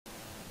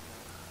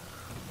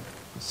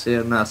see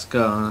a nice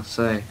girl and I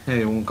say, hey,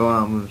 you want to go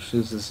out? And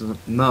she says,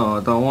 no,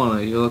 I don't want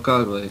to. You look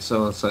ugly.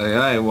 So I say,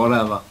 hey,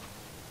 whatever.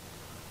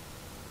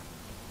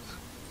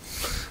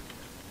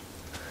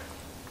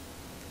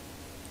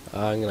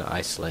 I'm gonna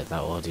isolate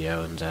that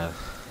audio and I don't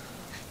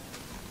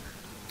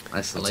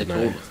Isolate all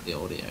know, of the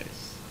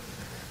audios.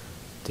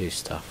 do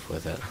stuff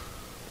with it,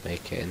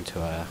 make it into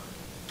a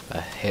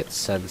hit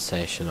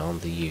sensation on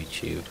the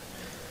YouTube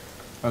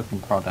Broken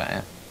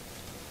product.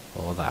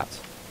 or that.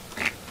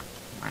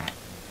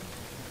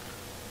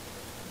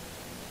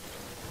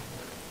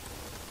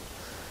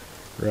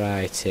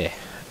 Righty,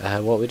 what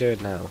are we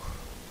doing now?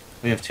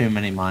 We have too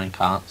many mine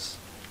carts.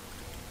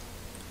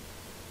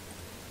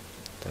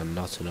 And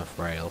not enough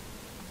rail.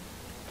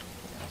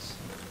 Yes.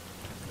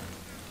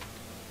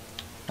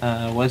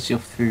 Where's your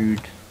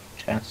food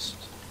chest?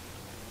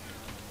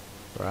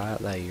 Right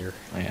there.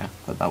 Oh yeah,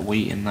 put that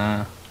wheat in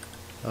there.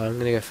 I'm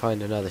gonna go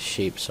find another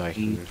sheep so I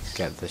can Wheat.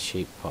 get the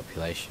sheep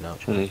population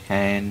up. Sugar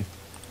cane.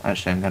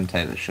 Actually, I'm gonna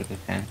take the sugar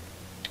cane.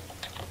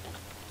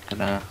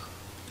 Gonna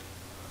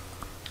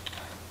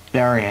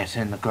bury it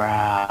in the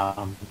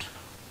ground.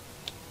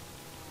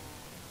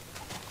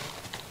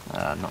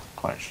 Not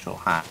quite sure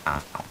how,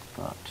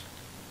 but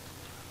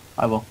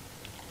I will.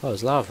 Oh,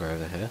 there's lava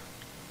over here.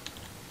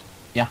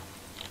 Yeah.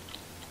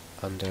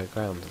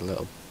 Underground, a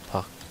little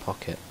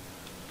pocket.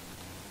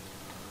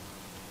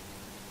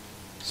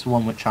 It's the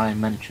one which I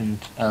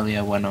mentioned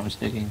earlier when I was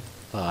digging.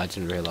 Oh, I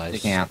didn't realise.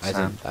 Digging out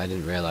sand. I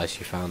didn't realise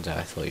you found it.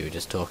 I thought you were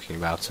just talking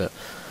about it.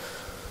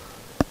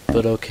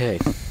 But okay,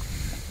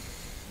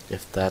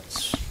 if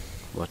that's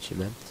what you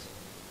meant.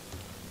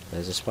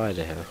 There's a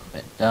spider here.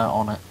 Bit of dirt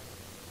on it.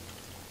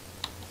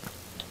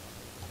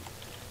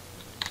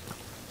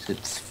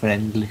 It's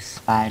friendly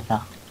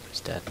spider. It's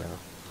dead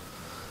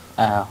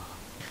now.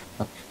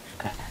 Oh.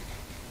 Okay.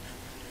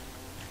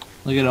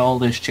 Look at all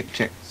these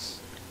chicks.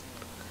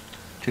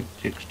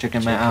 Chicks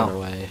chicking me out.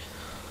 Away.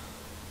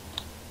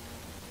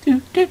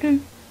 Do do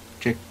do.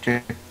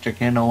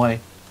 Chicken away.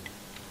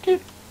 Do.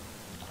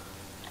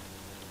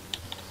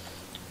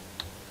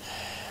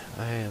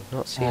 I have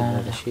not seen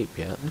another sheep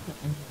yet.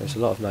 There's a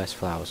lot of nice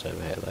flowers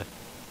over here though.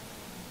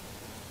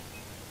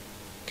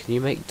 Can you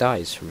make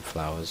dyes from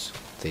flowers?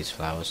 These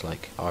flowers,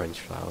 like orange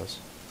flowers?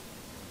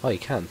 Oh, you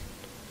can.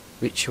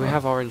 Should we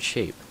have orange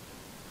sheep?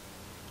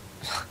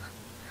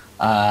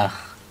 I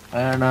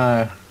don't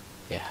know.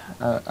 Yeah.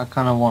 I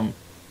kind of want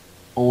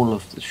all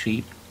of the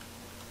sheep.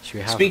 Should we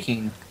have...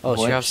 Speaking Oh, of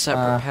should we have which,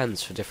 separate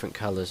pens for different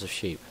colours of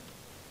sheep?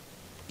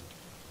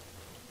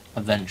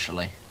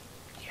 Eventually.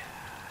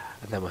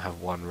 And then we'll have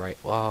one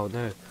oh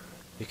no.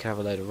 We can have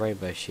a load of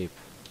rainbow sheep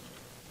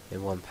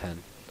in one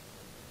pen.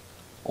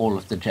 All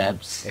of the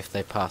jebs. If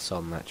they pass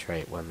on that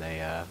trait when they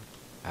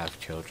have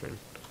children.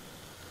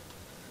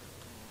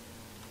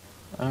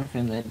 I don't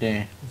think they do.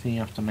 I think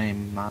you have to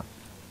name that.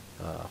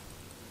 Oh.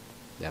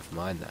 Never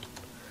mind then.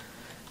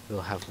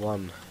 We'll have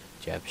one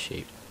jeb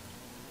sheep.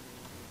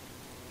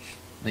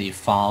 That you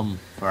farm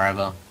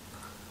forever.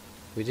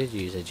 We did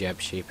use a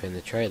jeb sheep in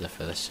the trailer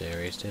for this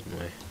series, didn't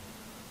we?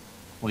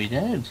 We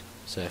did.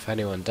 So if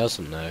anyone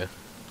doesn't know,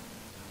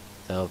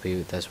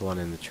 there's one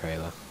in the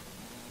trailer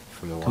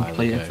from a while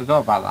Completely ago.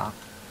 forgot about that.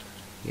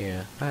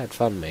 Yeah, I had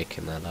fun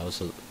making that.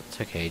 It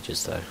took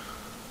ages though.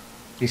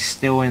 He's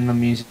still in the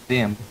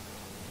museum.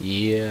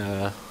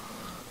 Yeah,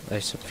 I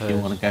suppose. If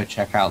you want to go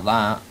check out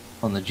that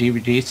on the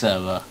GBG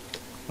server,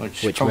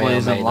 which may probably or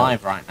isn't may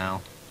live right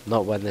now.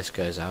 Not when this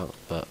goes out,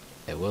 but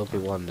it will be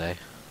one day.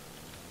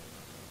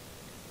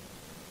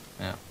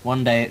 Yeah,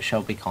 one day it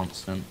shall be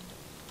constant.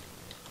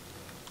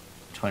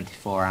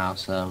 24-hour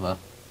server,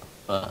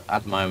 but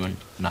at the moment,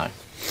 no,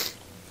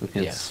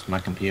 because my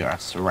computer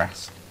has to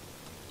rest.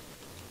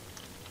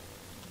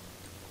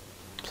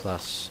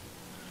 Plus,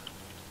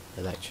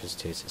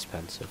 electricity is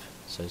expensive,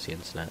 so is the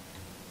internet.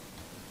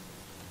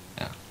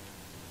 Yeah.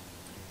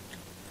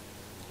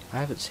 I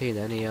haven't seen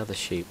any other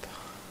sheep.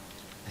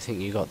 I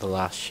think you got the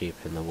last sheep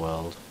in the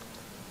world.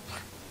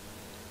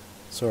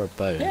 Saw a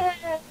bone. Yay!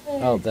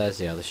 Oh, there's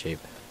the other sheep.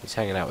 He's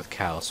hanging out with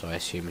cows, so I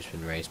assume he's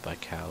been raised by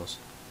cows.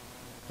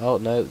 Oh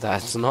no,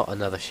 that's not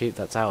another sheep,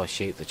 that's our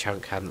sheep. The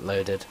chunk hadn't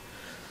loaded.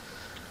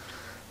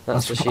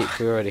 That's the sheep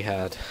we already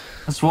had.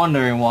 I was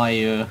wondering why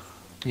you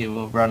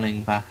were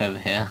running back over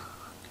here.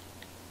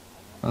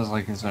 I was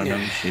like, is there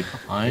another sheep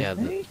behind Yeah,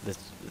 me?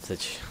 the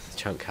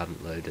chunk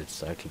hadn't loaded,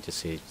 so I could just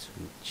see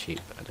some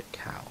sheep and a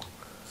cow.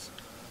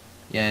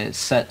 Yeah, it's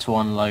set to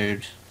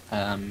unload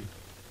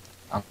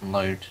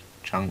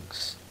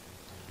chunks.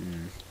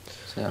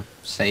 To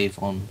save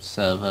on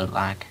server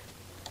lag.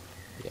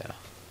 Yeah.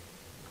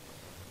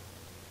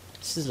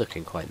 This is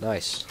looking quite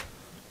nice.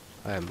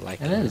 I am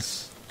liking It this.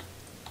 is.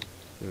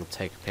 We'll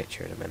take a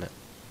picture in a minute.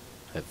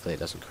 Hopefully it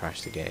doesn't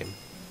crash the game.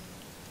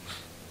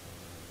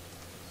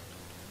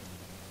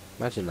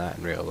 Imagine that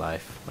in real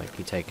life. Like,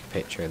 you take a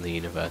picture and the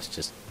universe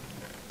just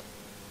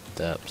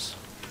derps.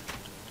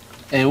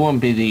 It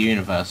wouldn't be the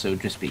universe, it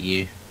would just be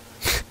you.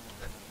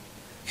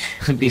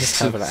 It'd be Just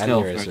have stood an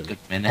still for a aneurysm. good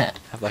minute.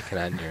 Have like an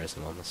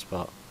aneurysm on the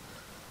spot.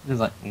 It's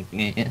like...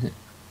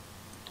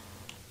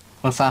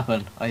 What's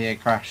happened? Oh yeah,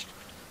 it crashed.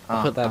 I'll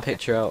Oh, put that okay.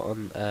 picture out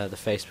on the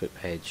Facebook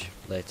page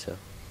later,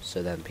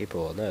 so then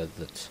people will know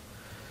that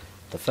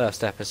the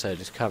first episode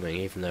is coming,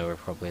 even though we're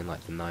probably in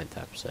like the 9th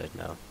episode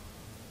now,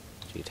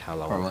 due to how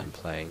long we've Probably. been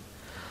playing.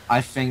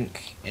 I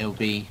think it'll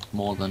be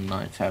more than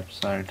 9th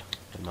episode.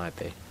 It might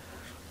be.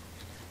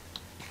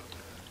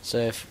 So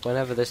if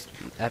whenever this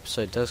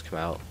episode does come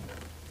out,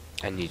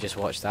 and you just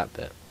watch that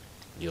bit,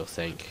 you'll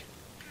think,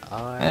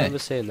 I remember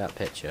seeing that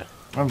picture.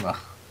 Remember?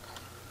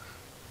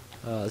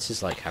 Oh, this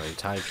is like having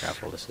time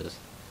travel, this is.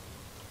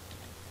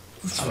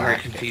 It's I very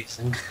like it.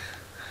 confusing.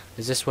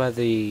 Is this where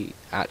the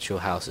actual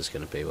house is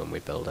going to be when we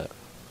build it?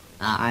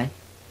 Aye.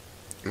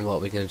 And what are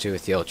we going to do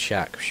with the old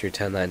shack? Should we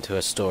turn that into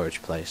a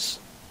storage place?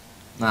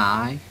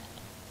 Aye.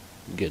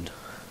 Good.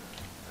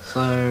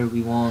 So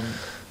we want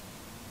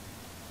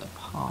the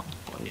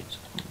pathway.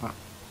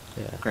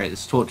 Yeah. Great,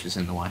 there's torches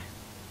in the way.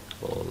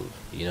 Well,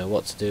 you know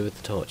what to do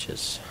with the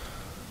torches.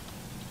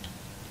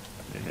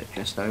 Move it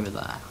just over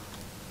there.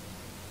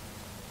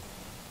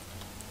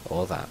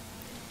 Or that.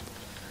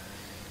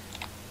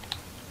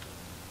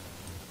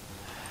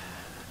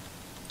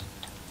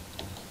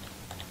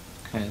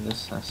 Okay,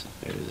 this has to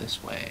go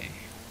this way.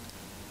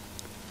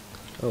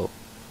 Oh.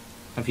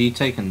 Have you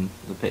taken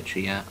the picture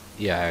yet?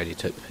 Yeah, I already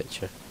took the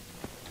picture.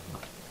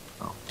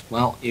 Oh.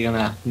 Well, you're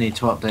gonna need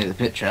to update the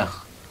picture.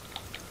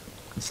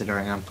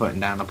 Considering I'm putting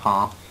down a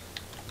path.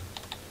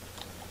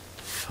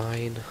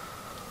 Fine.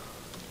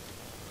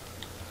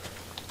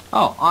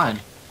 Oh, iron.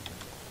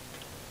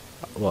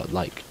 What,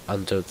 like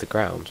under the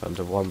ground?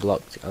 Under one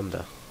block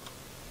under?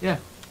 Yeah,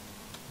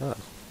 Oh.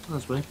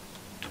 that's weird.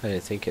 I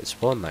didn't think it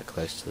spawned that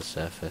close to the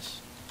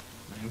surface.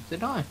 Neither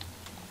did I.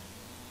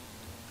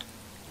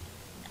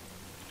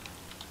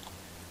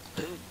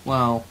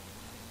 Well,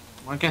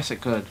 I guess it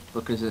could,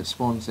 because it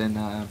spawns in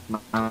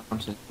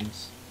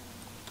mountains.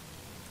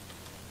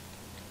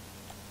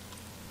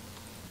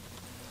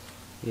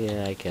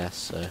 Yeah, I guess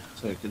so.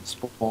 So it could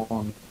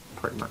spawn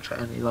pretty much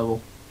at any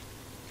level.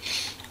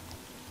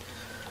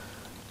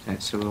 Okay,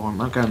 so we want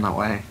not going that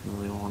way,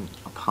 and we want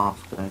a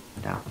path going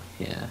down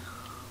here.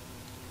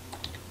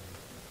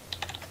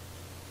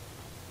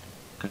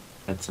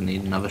 Going to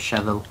need another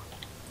shovel.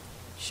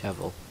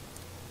 Shovel.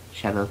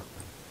 Shovel.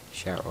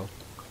 Cheryl.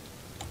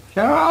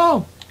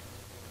 Cheryl!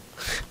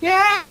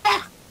 Yeah!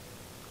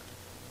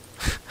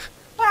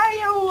 What do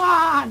you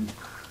want?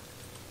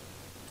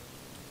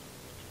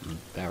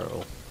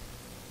 Barrel.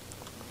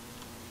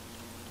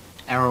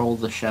 Errol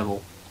the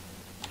shovel.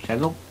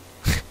 Shovel?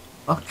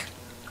 Fuck.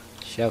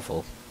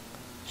 Shovel.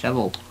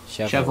 Shovel.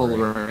 Chivalry.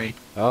 Chivalry.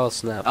 Oh,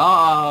 snap.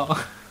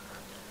 Oh!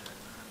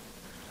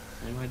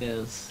 There it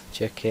is.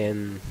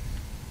 Chicken.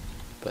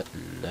 But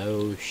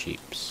no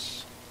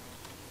sheeps.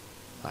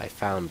 I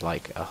found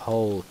like a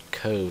whole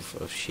cove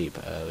of sheep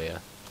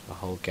earlier. A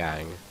whole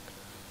gang.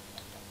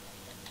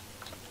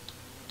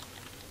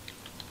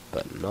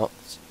 But not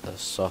a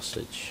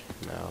sausage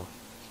now.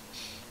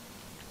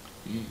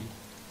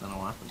 Don't know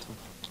what happened to them.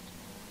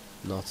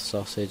 Not a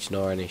sausage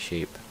nor any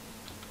sheep.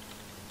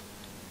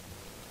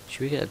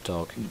 Should we get a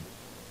dog?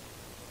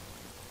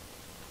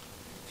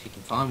 If you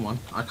can find one.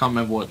 I can't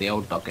remember what the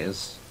old dog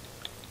is.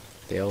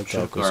 The old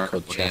dog was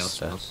called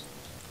Chester.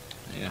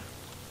 Yeah.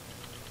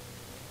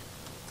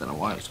 Don't know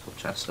why it was called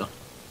Chester.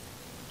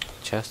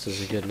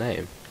 Chester's a good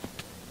name.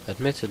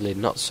 Admittedly,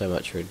 not so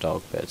much for a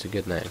dog, but it's a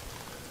good name.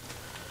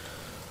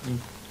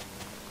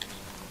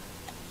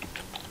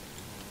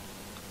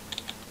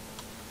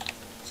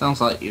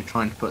 Sounds like you're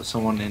trying to put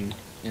someone in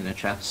a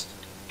chest.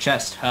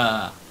 Chest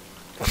her.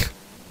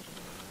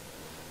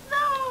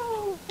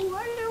 No, I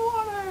don't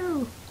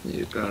want to.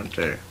 You're going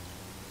to.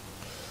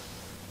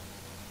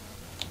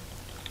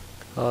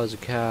 Oh, there's a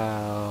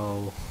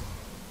cow.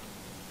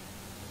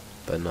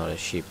 But not a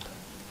sheep.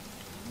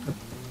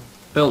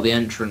 Built the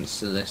entrance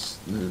to this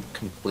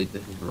completely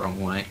the wrong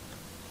way.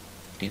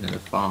 You know, the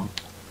farm.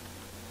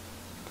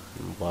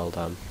 Well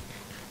done.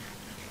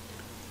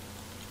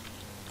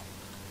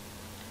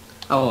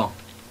 Oh well.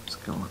 It's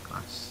gonna look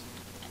nice.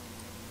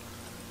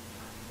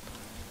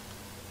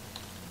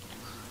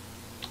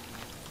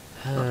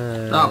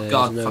 Oh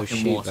god, there's no fucking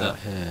sheep water. out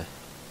here.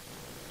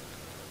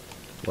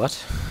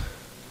 What?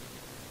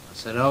 I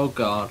said, oh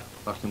god,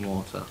 fucking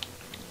water.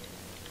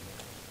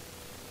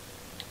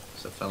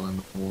 So I fell in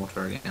the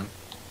water again.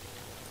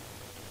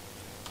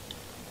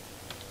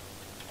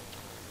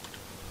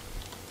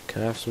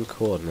 Can I have some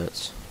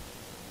coordinates?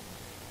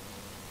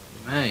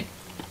 You may.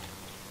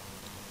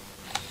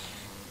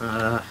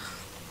 I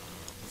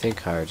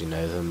think I already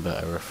know them,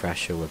 but a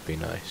refresher would be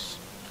nice.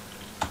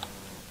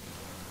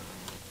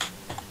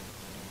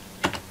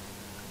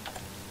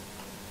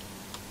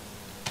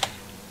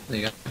 There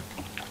you go.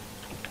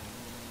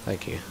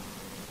 Thank you.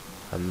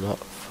 I'm not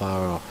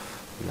far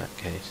off in that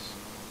case.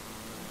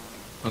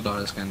 Oh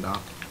god, it's getting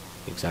dark.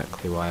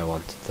 Exactly why I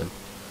wanted them.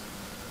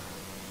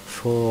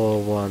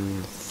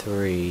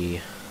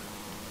 413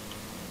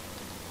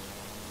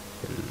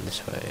 in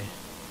this way.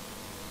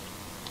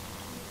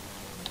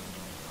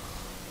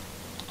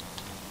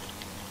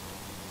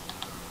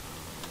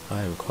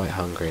 I am quite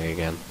hungry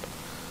again.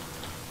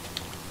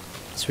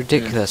 It's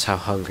ridiculous how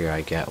hungry I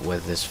get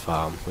with this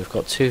farm. We've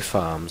got 2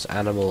 farms,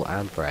 animal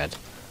and bread.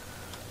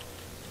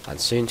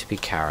 And soon to be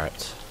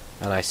carrot.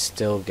 And I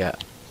still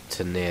get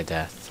to near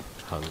death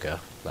hunger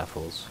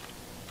levels.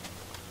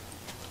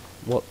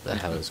 What the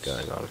hell is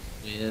going on?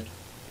 Weird.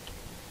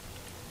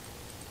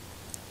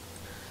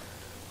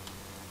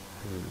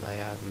 I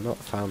have not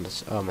found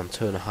this. Oh, I'm on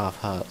 2.5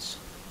 hearts.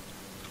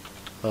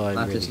 Oh, I'm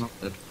That really... is not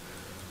good.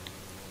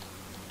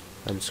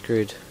 I'm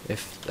screwed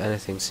if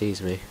anything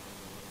sees me.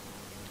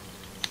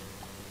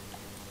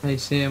 Hey,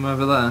 see him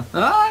over there?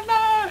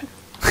 Oh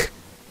no!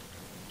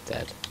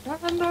 Dead. Oh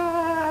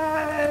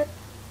no!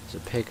 There's a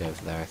pig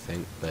over there, I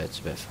think, but it's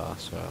a bit far,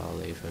 so I'll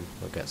leave him.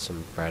 We'll get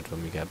some bread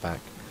when we get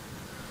back.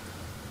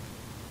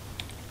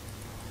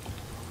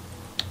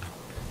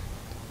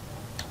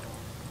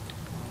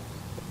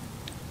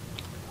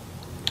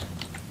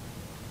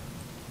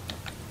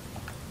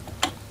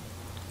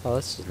 Oh,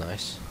 this is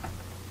nice.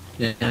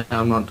 Yeah,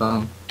 I'm not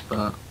done,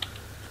 but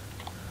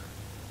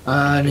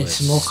I need It's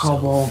some more still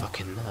cobble.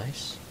 Fucking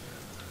nice.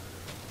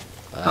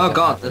 I Oh don't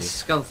god, have there's any- a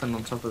skeleton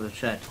on top of the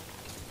shed.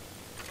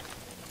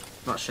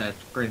 Not shed,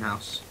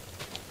 greenhouse.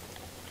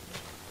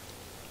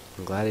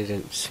 I'm glad he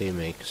didn't see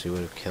me, because he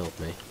would have killed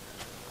me.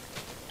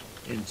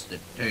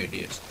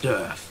 Instantaneous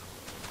death.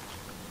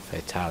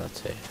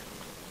 Fatality.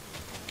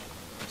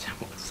 I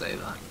don't want to say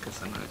that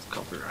because I know it's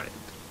copyrighted.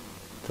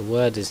 The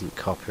word isn't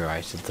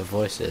copyrighted, the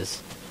voice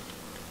is.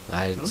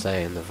 I didn't Hmm?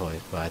 say in the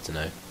voice, but I don't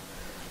know.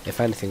 If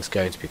anything's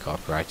going to be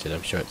copyrighted,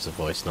 I'm sure it's the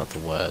voice, not the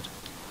word.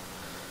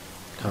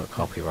 You can't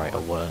copyright a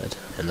word,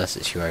 unless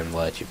it's your own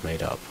word you've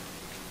made up.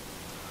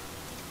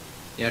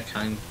 Yeah,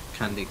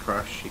 Candy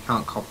Crush. You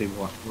can't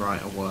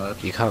copyright a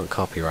word. You can't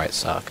copyright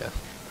Saga.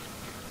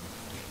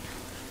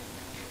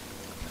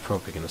 They're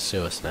probably going to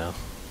sue us now.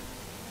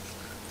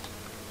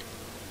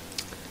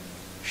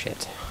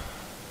 Shit.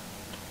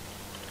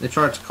 They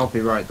tried to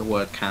copyright the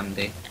word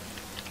candy.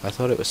 I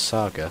thought it was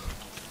Saga.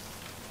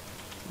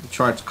 They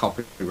tried to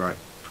copyright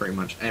pretty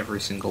much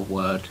every single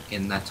word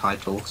in their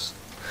titles.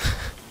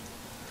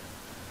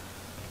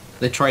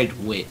 They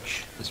tried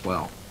witch as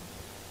well.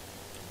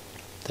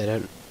 They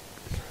don't...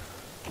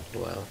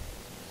 Well...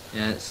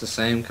 Yeah, it's the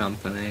same I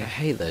company.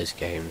 hate those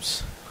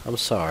games. I'm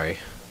sorry.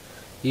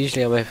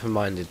 Usually I'm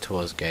open-minded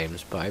towards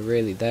games, but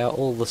they are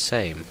all the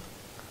same.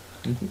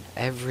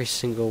 Every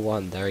single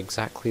one, they're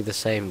exactly the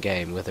same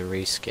game with a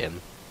reskin.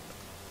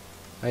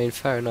 I mean,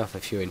 fair enough,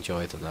 if you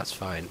enjoy them, that's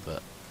fine,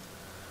 but...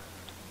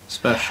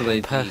 Especially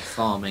the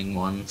farming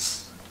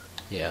ones.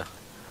 Yeah.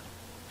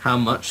 How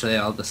much they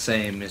are the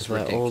same is They're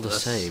ridiculous. all the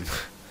same.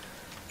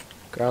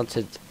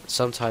 Granted,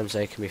 sometimes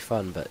they can be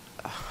fun, but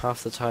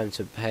half the time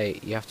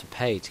you have to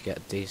pay to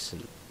get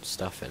decent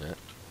stuff in it.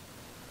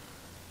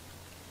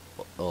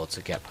 Or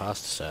to get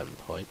past a certain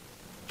point.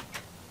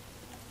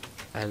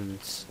 And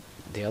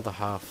the other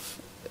half,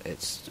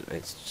 it's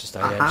just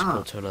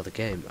identical to another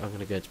game. I'm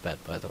gonna go to bed,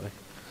 by the way.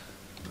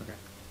 Okay.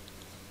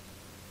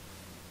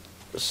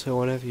 So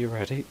whenever you're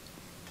ready.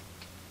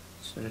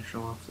 Let's finish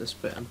off this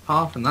bit and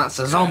half, and that's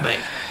a zombie!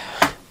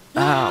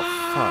 Oh,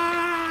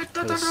 fuck.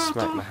 I just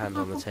smacked my hand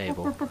on the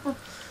table.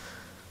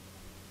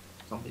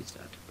 Zombie's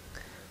dead.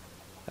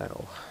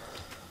 Ow.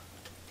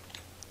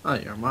 Oh,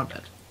 you're on my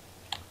bed.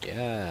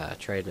 Yeah,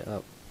 trading it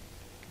up.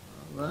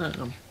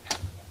 Don't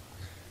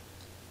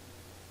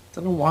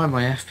know why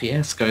my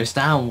FPS goes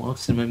down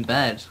whilst I'm in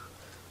bed.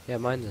 Yeah,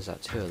 mine does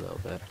that too a little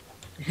bit.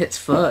 It hits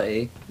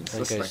 30. It's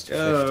Mine just goes like,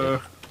 to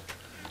 50.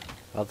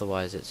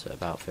 Otherwise it's at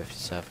about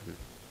 57,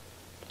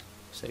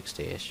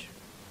 60-ish.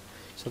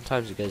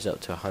 Sometimes it goes up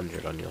to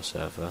 100 on your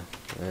server.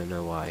 I don't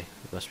know why.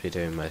 It must be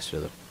doing most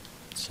of the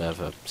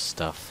server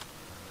stuff.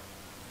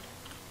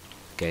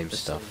 Game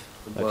Just stuff.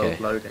 the world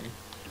Okay. loading.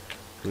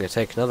 I'm going to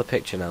take another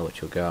picture now,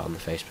 which will go out on the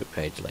Facebook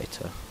page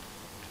later.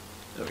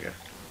 There we go.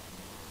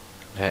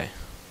 Okay.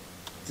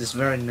 This is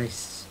very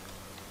nice.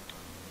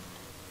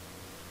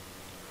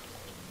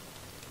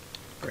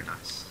 Very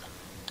nice.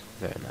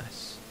 Very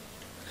nice.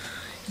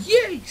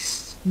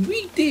 Yes!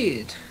 We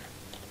did!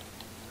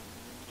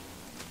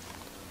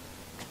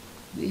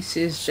 This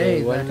is So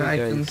day when that are we I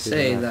going can to the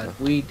say Nether? that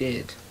we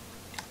did.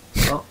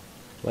 Oh,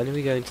 When are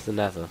we going to the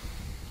Nether?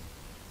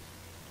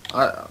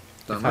 I In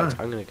don't know. fact,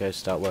 I'm going to go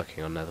start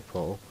working on Nether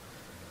Portal.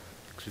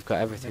 Because we've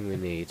got everything we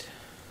need.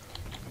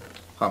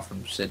 Apart from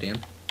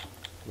obsidian.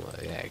 Well,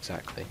 yeah,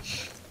 exactly. I'm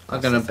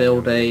That's gonna the thing build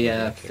I'm really a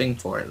lacking. thing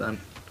for it then.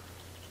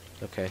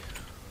 Okay.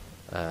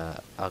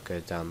 I'll go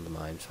down the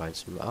mine, find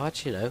some. Oh,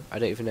 actually, no. I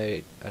don't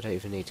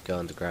even need to go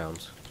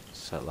underground.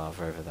 Set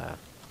lava over there.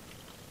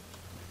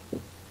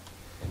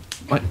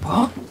 Wait,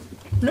 what?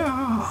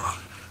 No!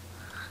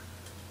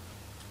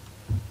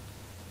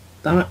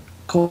 Damn it.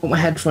 Caught my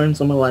headphones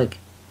on my leg.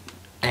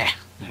 There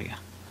we go.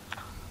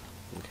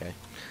 Okay.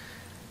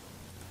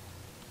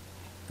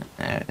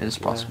 It is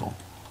possible.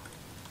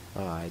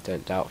 Oh, I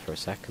don't doubt for a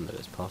second that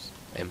it's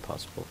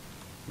impossible.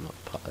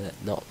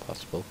 Not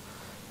possible.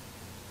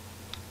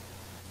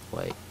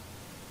 Wait.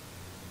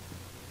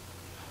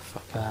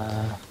 Fuck.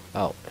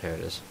 Oh, here it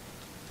is.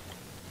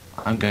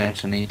 I'm going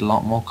to need a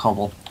lot more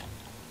cobble.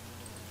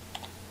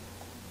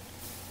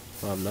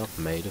 Well, I'm not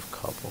made of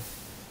cobble.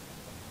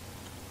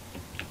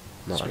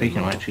 Not Speaking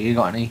anymore. of which, you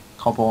got any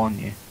cobble on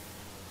you?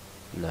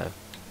 No.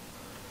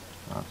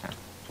 Okay.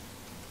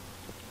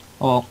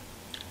 Well,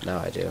 Now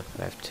I do.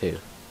 I have 2.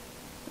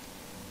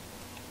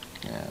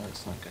 yeah,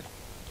 that's not good.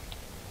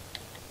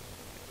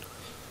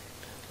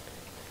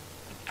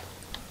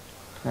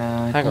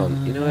 Hang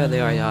on, you know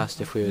earlier I asked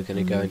if we were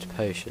going to go into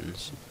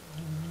potions?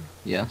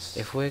 Yes.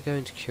 If we're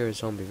going to cure a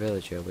zombie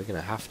villager, we're going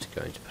to have to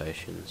go into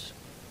potions.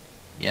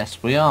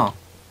 Yes, we are.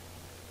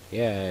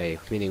 Yay,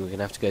 meaning we're going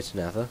to have to go to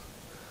Nether.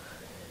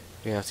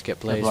 We're going to have to get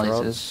blaze blazes.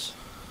 rods.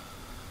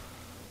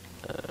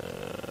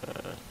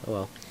 Oh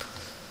well.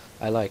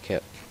 I like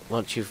it.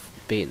 Once you've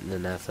beaten the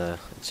Nether,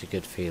 it's a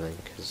good feeling,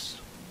 because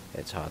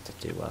it's hard to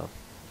do well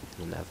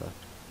in the Nether.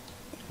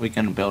 We're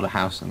going to build a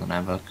house in the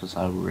Nether, because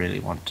I really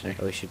want to.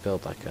 Or we should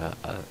build like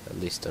at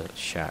least a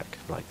shack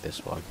like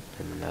this one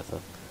in the Nether.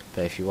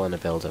 But if you want to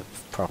build a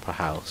proper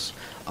house...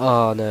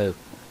 Oh no!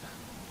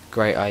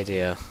 Great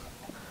idea.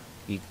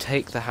 You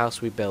take the house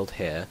we build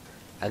here,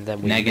 and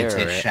then we mirror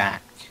Negative it.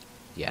 shack.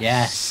 Yes.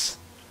 Yes.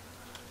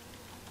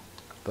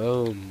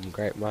 Boom!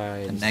 Great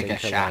minds The nega think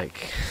shack.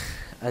 alike.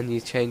 And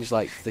you change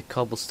like the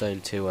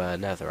cobblestone to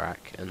netherrack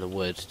and the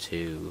wood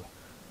to...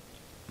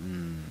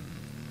 I'm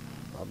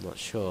not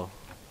sure.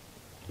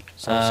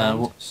 Sand?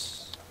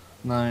 What's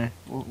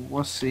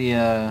the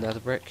Nether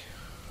brick?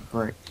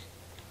 brick?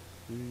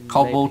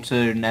 Cobble Maybe.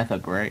 to nether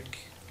brick,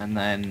 and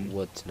then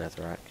Wood to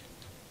netherrack.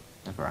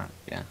 netherrack,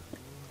 yeah.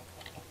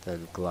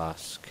 Then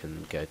glass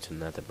can go to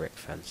nether brick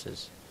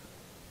fences.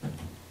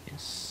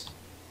 Yes.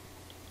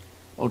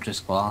 Or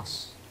just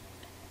glass.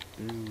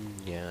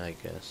 Yeah, I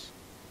guess.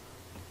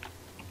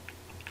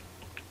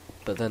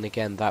 But then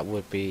again, that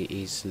would be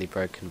easily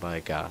broken by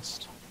a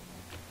ghast.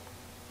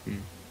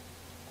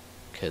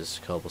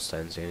 Because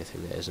cobblestone's the only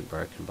thing that isn't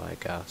broken by a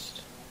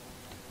ghast.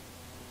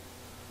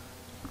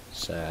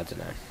 So, I don't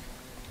know.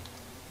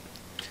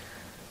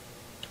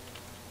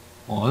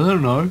 Oh, I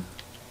don't know.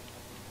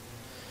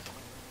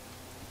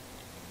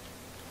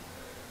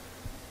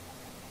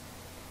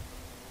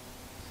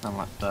 Sound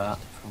like Bert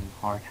from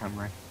Hard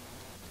Hammering.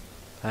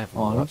 I haven't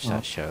Oh, I don't watched know.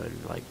 that show in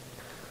like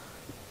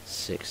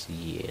 6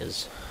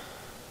 years.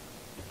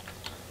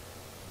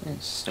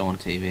 It's still on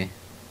TV.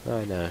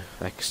 I know.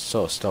 I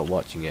sort of stopped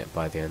watching it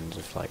by the end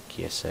of like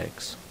year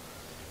 6.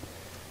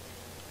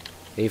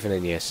 Even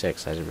in year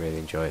 6, I didn't really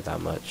enjoy it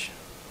that much.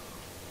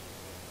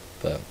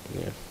 But,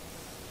 yeah.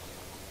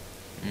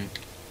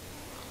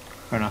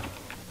 Fair enough.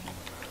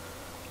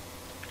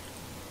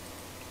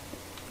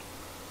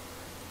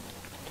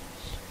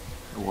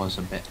 It was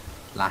a bit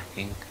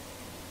lacking.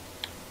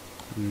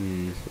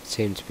 It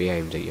seemed to be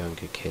aimed at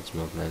younger kids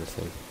more than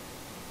anything.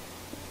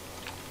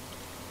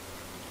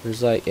 It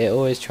was like, it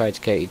always tried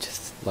to get you to,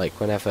 like,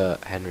 whenever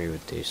Henry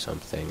would do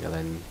something, and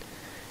then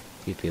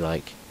he'd be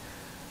like,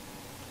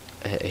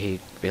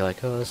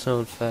 oh, that's so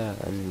unfair.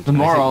 And The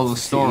moral of the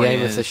story the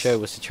aim of the is- show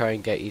was to try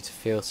and get you to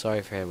feel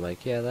sorry for him,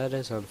 like, yeah, that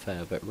is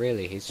unfair, but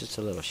really, he's just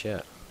a little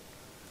shit.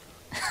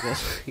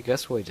 He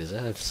gets what he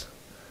deserves.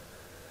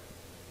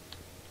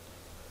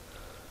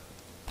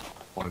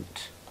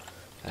 Quote.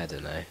 I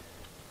don't know.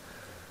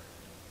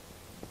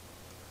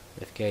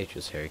 If Gage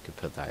was here, he could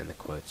put that in the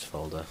quotes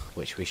folder,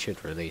 which we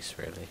should release,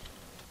 really.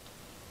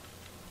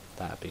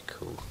 That'd be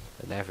cool.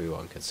 And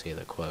everyone could see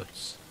the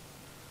quotes.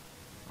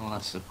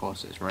 Unless, of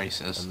course, it's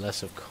racist.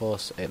 Unless, of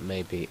course, it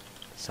may be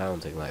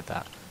sounding like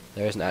that.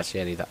 There isn't actually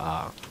any that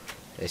are.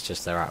 It's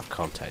just they're out of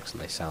context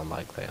and they sound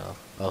like they are.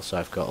 Also,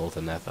 I've got all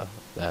the nether,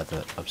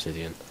 the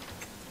obsidian.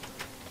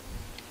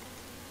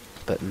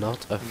 But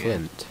not a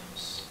flint.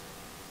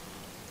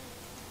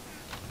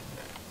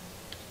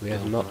 We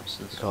have not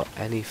got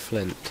any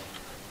flint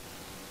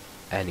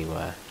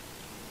anywhere.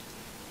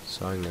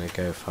 So I'm going to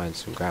go find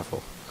some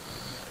gravel.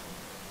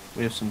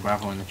 We have some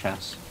gravel in the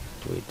chest.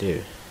 We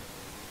do.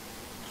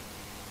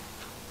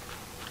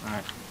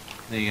 Alright.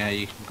 There you go,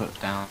 you can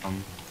put down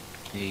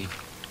the...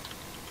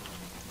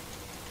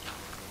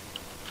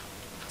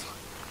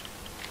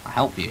 I'll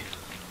help you.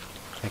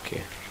 Thank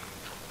you.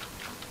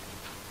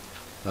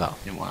 Well,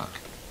 Didn't work.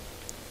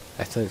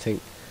 I don't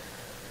think...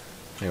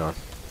 Hang on.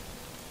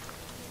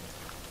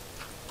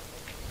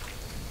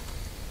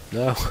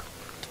 No.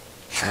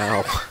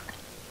 Ow.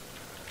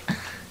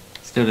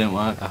 Still didn't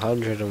work.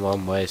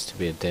 101 ways to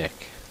be a dick.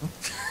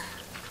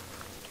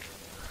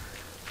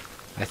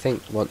 I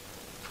think what...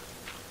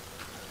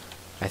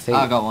 I think...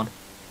 I got one.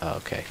 Oh,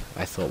 okay.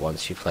 I thought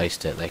once you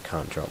placed it, they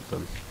can't drop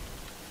them.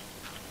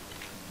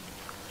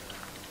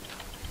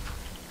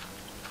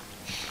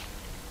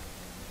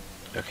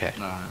 Okay.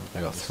 No,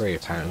 I got 3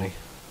 apparently.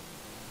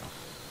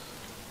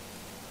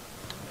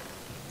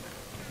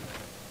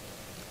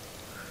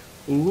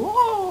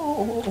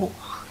 Whoa!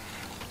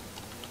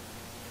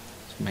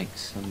 Let's make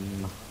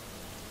some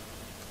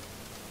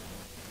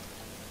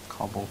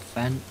cobble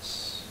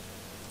fence.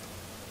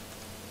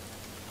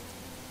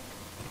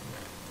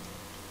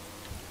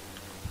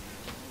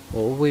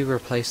 What will we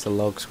replace the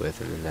logs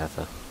with in the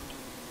nether?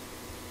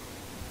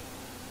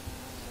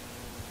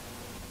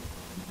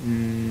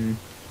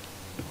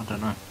 I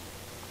don't know.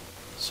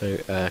 So,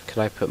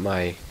 can I put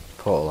my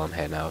portal on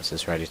here now? Is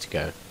this ready to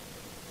go?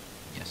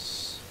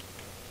 Yes.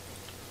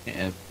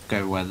 Yeah,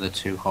 go where the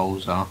 2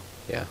 holes are.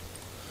 Yeah.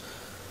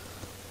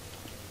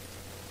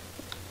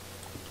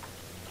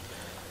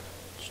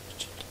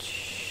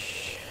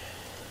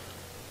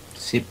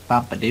 Sip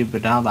ba dee ba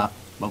da ba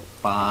ba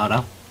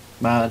da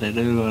ba da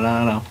doo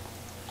da da.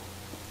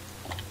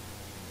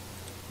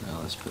 Now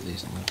let's put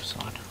these on the other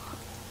side.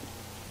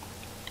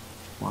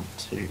 1,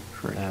 2,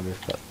 3.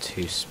 We've got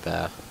 2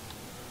 spare,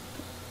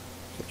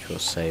 which we'll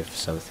save for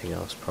something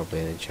else,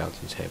 probably an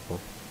enchanting table.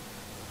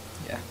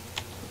 Yeah.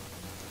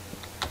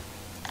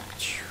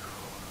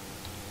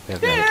 We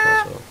have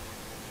another puzzle.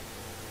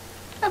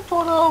 A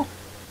portal!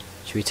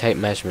 Should we take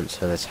measurements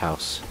for this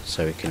house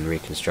so we can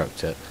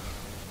reconstruct it?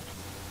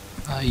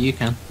 You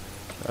can.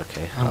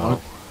 Okay, Uh-huh.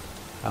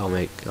 I'll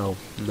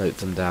note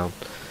them down.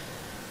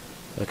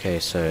 Okay,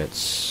 so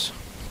it's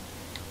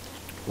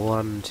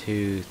 1,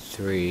 2,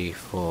 3,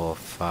 4,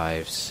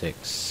 5,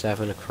 6,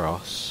 7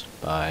 across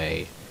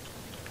by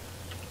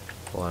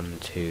 1,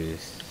 2,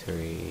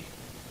 3.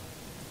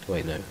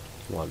 Wait, no.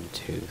 1,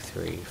 2,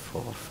 3,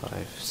 4,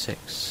 5,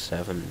 6,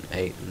 7,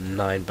 8,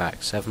 9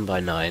 back. 7 by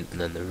 9, and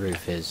then the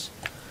roof is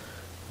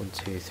 1,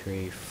 2,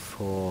 3,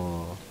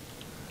 4.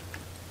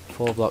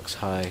 4 blocks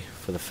high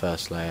for the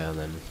first layer, and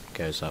then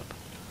goes up.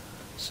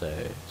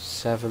 So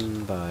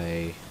 7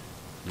 by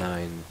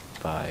 9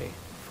 by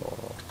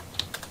 4.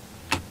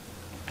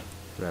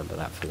 Remember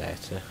that for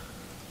later.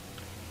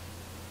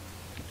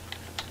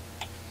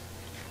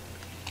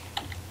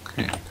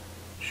 Okay.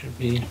 Should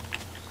be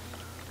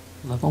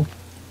level.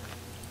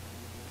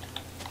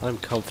 I'm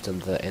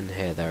confident that in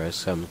here there is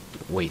some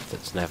wheat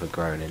that's never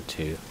grown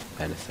into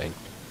anything.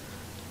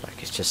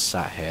 Like it's just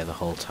sat here the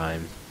whole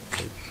time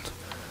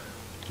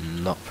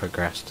and not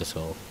progressed at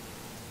all.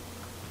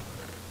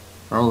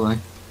 Probably.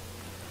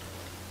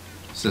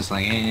 It's just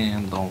like,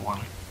 don't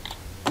want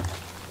it.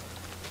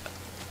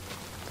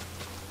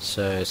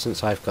 So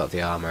since I've got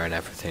the armor and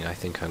everything, I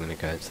think I'm going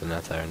to go into the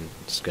nether and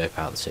scope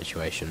out the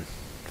situation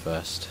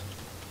first.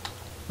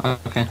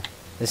 Okay.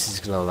 This is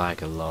going to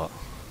lag a lot.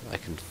 I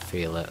can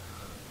feel it.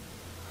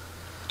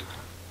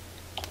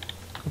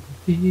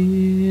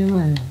 Feel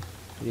it.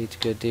 We need to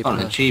go deeper. Got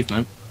an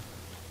achievement.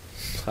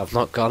 I've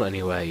not gone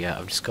anywhere yet.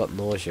 I've just got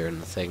nausea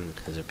and the thing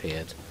has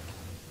appeared.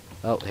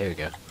 Oh, here we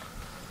go.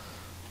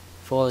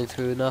 Falling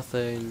through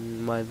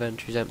nothing. My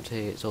inventory's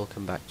empty. It's all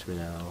come back to me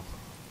now.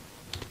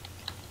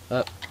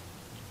 Oh,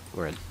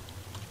 we're in.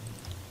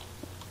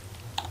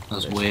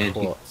 That's There's weird.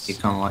 quartz. You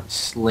kind of like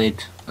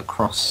slid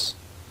across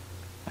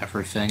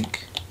everything.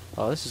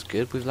 Oh, this is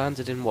good. We've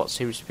landed in what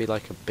seems to be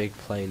like a big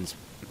plains,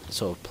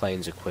 sort of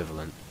plains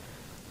equivalent.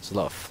 There's a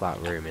lot of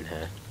flat room in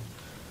here.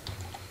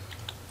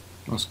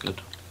 That's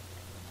good.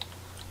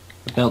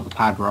 I built the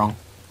pad wrong.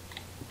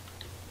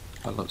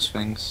 That looks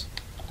things.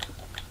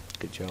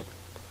 Good job.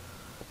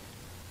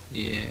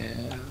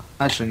 Yeah.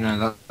 Actually,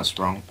 no, that's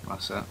wrong.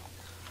 That's it.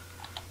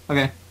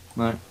 Okay.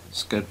 No,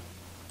 it's good.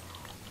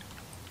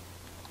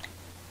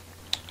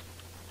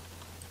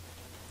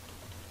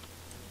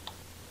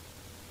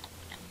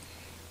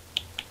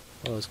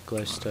 Oh, there's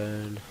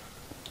glowstone.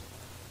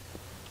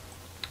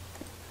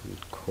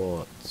 And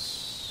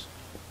quartz.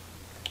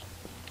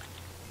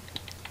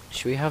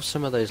 Should we have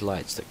some of those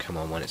lights that come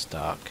on when it's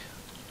dark?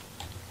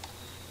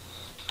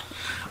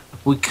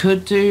 We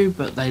could do,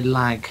 but they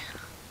lag.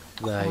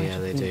 No, Quite yeah, a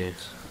they bit. do.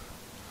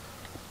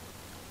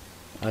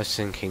 I was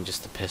thinking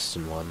just the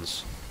piston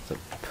ones that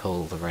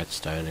pull the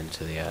redstone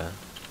into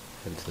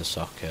the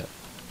socket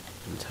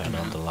and turn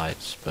on the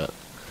lights, but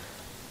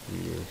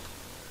you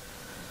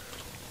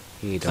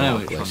need a I know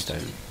lot of which ones do,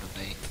 glowstone. but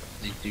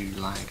they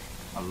do lag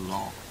a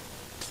lot.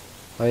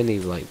 I only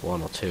need like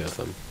 1 or 2 of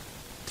them.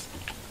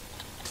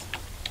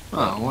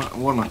 Well,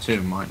 one or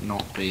two might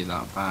not be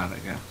that bad, I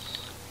guess.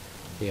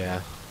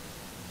 Yeah,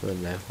 I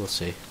don't know, we'll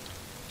see.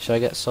 Should I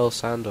get soul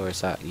sand or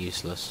is that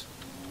useless?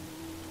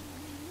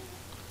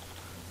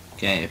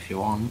 Get it if you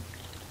want.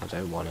 I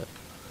don't want it.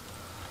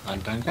 I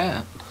don't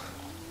get it.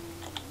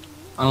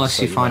 Unless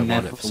So you find might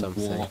want nether it for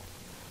something. wart.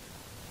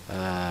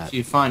 If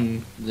you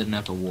find the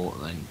nether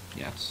wart, then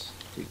yes,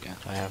 do get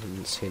it. I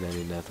haven't seen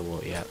any nether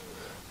wart yet.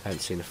 I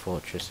haven't seen a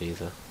fortress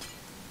either.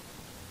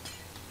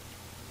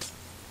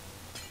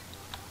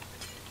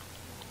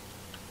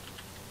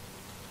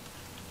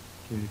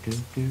 I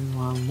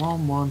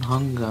want one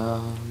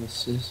hunger.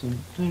 This isn't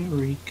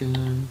very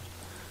good.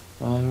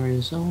 Where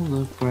is all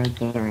the bread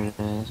there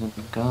is? I'm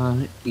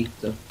gonna eat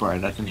the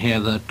bread. I can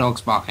hear the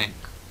dogs barking.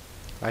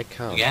 I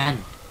can't.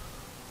 Again.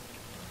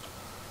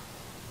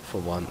 For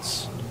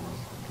once.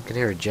 I can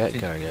hear a jet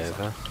going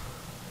over.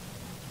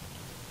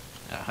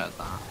 I heard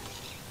that.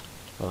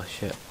 Oh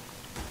shit.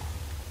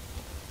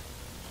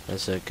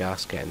 There's a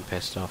gas getting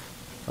pissed off.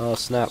 Oh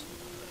snap.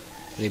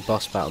 Any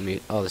boss battle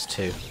mute? Oh, there's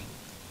 2.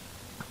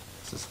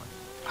 It's just like...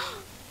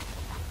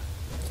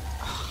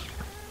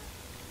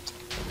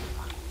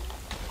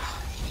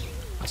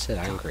 I said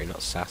angry,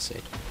 not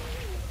sassy.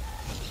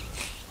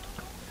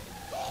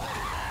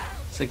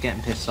 It's like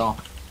getting pissed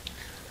off.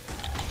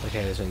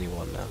 Okay, there's only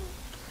 1 now.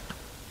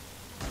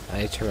 I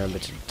need to remember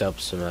to dub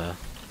some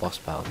boss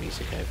battle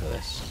music over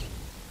this.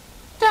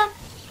 Oh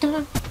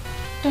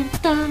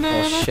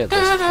shit,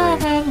 there's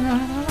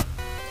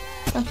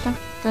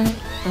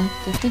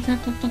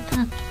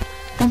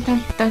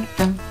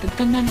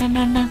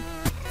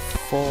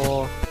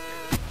 4.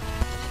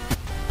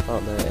 Oh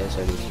no, it is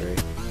only 3.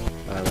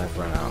 And I've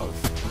run out of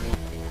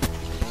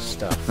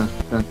stuff.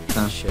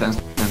 Shit.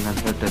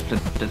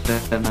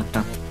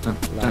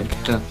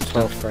 Like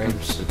 12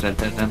 frames.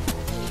 5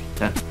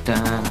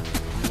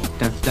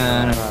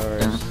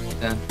 hours.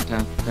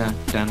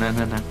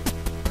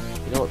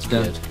 You know what's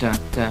good?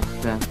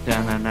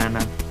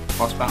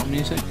 Boss battle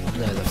music?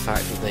 No, the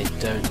fact that they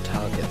don't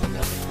target the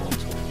nether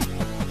portal.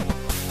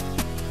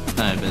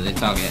 No, but they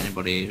target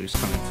anybody who's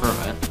coming through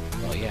it.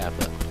 Well, yeah,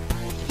 but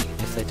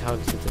if they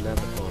targeted the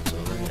nether portal,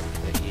 then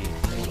they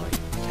might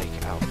take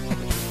it out.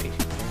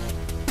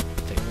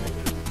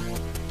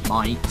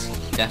 Might,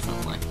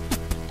 definitely.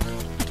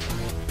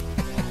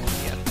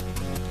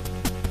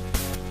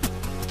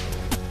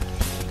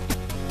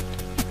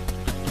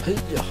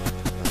 Yeah.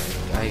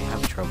 I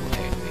have trouble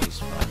hitting these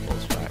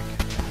fireballs back.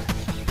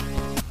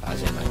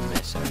 As in, I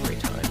miss every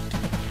time.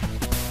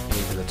 And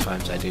even the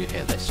times I do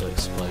hit, they still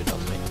explode on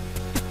me.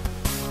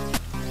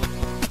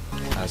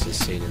 As is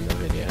seen in the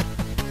video.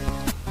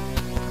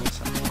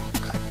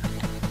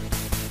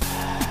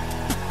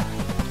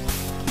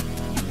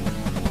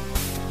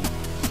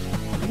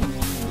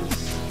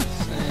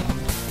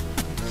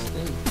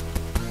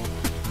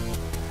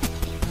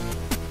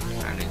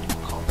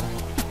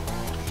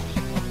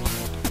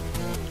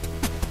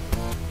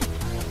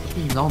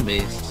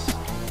 Zombies.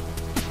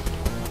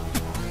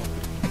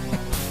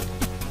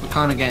 We're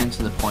kind of getting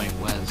to the point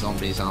where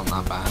zombies aren't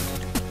that bad.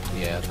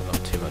 Yeah, they're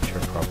not too much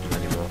of a problem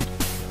anymore.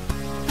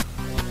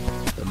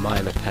 The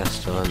minor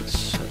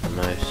pestilence at the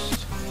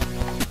most.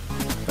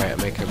 Right,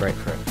 I'm making a break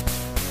for it.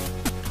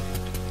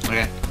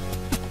 Okay.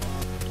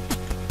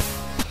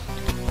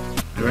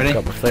 You ready?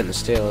 Got my flint and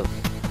steel.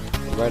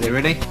 Ready? You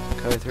ready?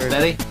 Going through.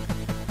 Steady?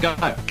 Go!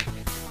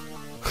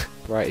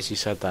 Right as you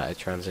said that, I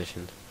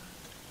transitioned.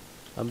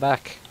 I'm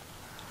back.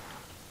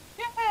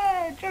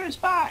 Yeah, Joe's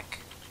back!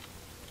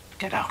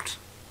 Get out.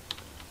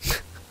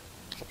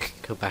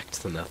 Go back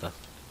to the nether.